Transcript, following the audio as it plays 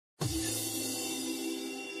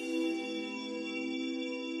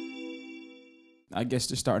I guess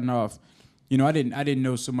just starting off, I didn't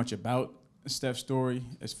know so much about Steph's story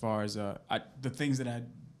as far as the things that I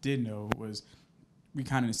did know was we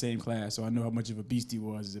kind of in the same class, so I know how much of a beast he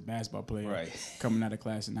was as a basketball player Right. coming out of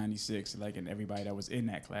class in '96, like and everybody that was in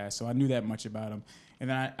that class. So I knew that much about him, and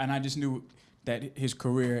then I just knew that his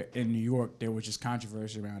career in New York there was just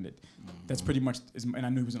controversy around it. That's pretty much, and I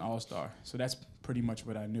knew he was an all-star, so that's pretty much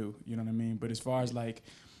what I knew. You know what I mean? But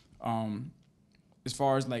um, as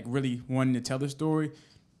far as like really wanting to tell the story,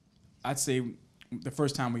 I'd say the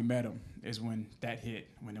first time we met him is when that hit,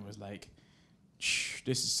 when it was like,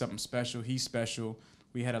 this is something special. He's special.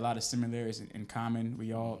 We had a lot of similarities in common.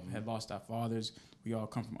 We all had lost our fathers. We all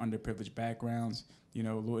come from underprivileged backgrounds,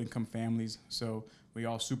 low income families. So we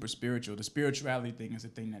all super spiritual. The spirituality thing is the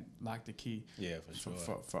thing that locked the key. Yeah, for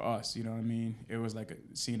sure. For us, you know what I mean? It was like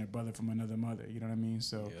seeing a brother from another mother. You know what I mean?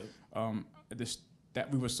 So, this that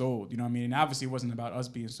we were sold. You know what I mean? And obviously, it wasn't about us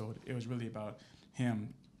being sold. It was really about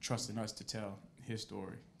him trusting us to tell his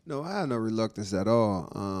story. No, I had no reluctance at all.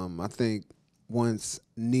 I think once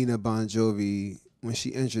Nina Bon Jovi, when she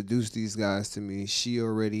introduced these guys to me, she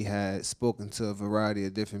already had spoken to a variety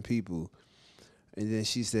of different people. And then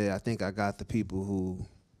she said, I think I got the people who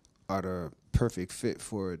are the perfect fit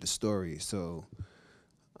for the story. So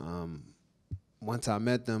once I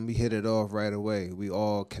met them, we hit it off right away. We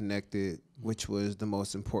all connected, which was the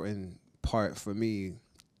most important part for me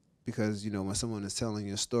because, when someone is telling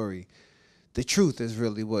your story, the truth is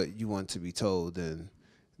really what you want to be told. And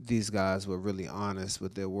these guys were really honest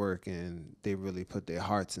with their work and they really put their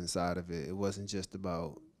hearts inside of it. It wasn't just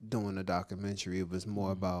about doing a documentary. It was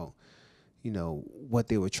more about, what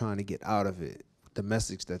they were trying to get out of it, the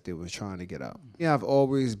message that they were trying to get out. Yeah, I've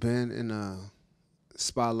always been in a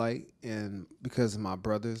spotlight, and because of my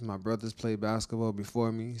brothers played basketball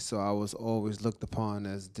before me, so I was always looked upon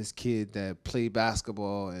as this kid that played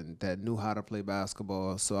basketball and that knew how to play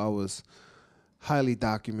basketball. So I was highly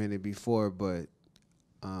documented before, but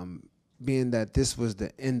being that this was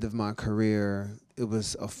the end of my career, it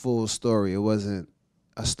was a full story. It wasn't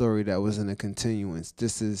a story that was in a continuance.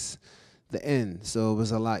 This is the end. So it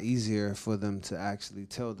was a lot easier for them to actually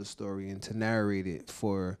tell the story and to narrate it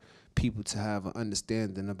for people to have an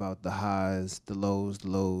understanding about the highs, the lows,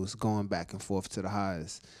 going back and forth to the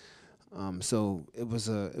highs. So it was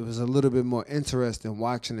a little bit more interesting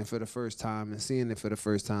watching it for the first time and seeing it for the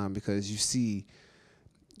first time because you see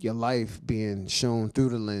your life being shown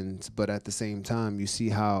through the lens, but at the same time you see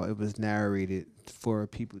how it was narrated for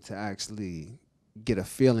people to actually get a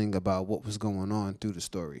feeling about what was going on through the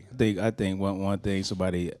story. I think one thing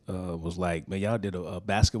somebody was like, man, y'all did a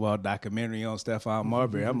basketball documentary on Stephon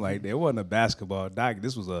Marbury. I'm like, there wasn't a basketball doc.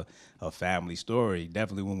 This was a family story.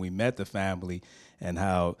 Definitely when we met the family and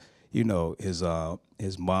how,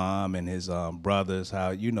 his mom and his brothers,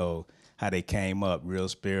 how they came up real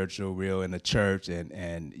spiritual, real in the church,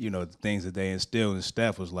 and the things that they instilled in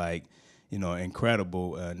Steph was like,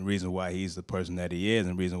 incredible, and the reason why he's the person that he is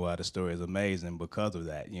and the reason why the story is amazing because of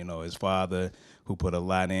that. His father who put a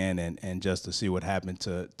lot in and just to see what happened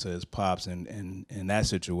to his pops in that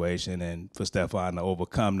situation and for Stephon to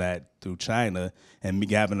overcome that through China and me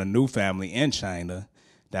having a new family in China,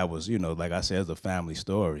 that was, like I said, it's a family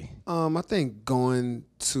story. I think going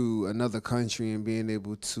to another country and being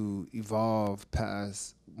able to evolve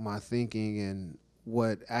past my thinking and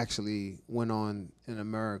what actually went on in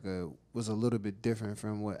America was a little bit different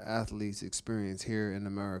from what athletes experience here in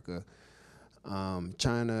America.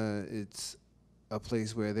 China, it's a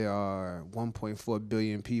place where there are 1.4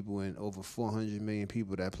 billion people and over 400 million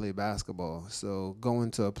people that play basketball. So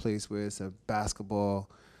going to a place where it's a basketball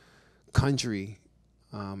country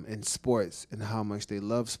and sports and how much they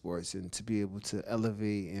love sports and to be able to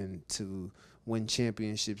elevate and to win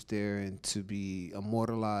championships there and to be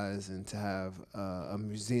immortalized and to have a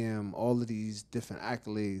museum, all of these different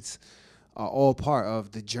accolades are all part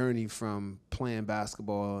of the journey from playing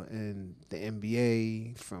basketball in the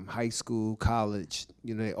NBA, from high school, college.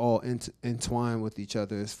 They all entwine with each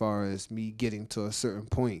other as far as me getting to a certain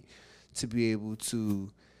point to be able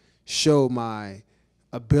to show my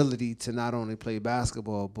ability to not only play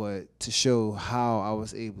basketball, but to show how I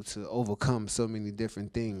was able to overcome so many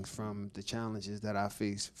different things from the challenges that I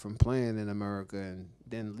faced from playing in America and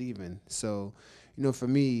then leaving. So, for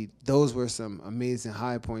me, those were some amazing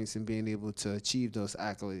high points in being able to achieve those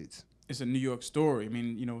accolades. It's a New York story. I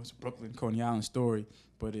mean, it's a Brooklyn, Coney Island story,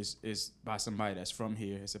 but it's by somebody that's from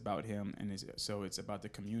here. It's about him, and it's about the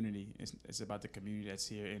community. It's about the community that's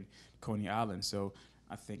here in Coney Island. So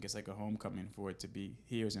I think it's like a homecoming for it to be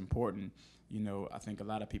here is important. I think a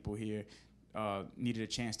lot of people here needed a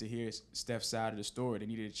chance to hear Steph's side of the story. They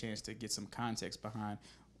needed a chance to get some context behind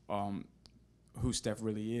who Steph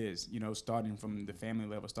really is, you know, starting from the family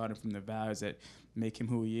level, starting from the values that make him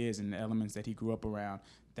who he is and the elements that he grew up around.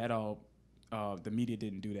 That all, the media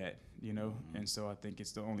didn't do that, you know? And so I think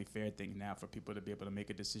it's the only fair thing now for people to be able to make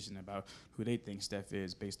a decision about who they think Steph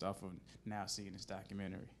is based off of now seeing this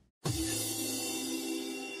documentary.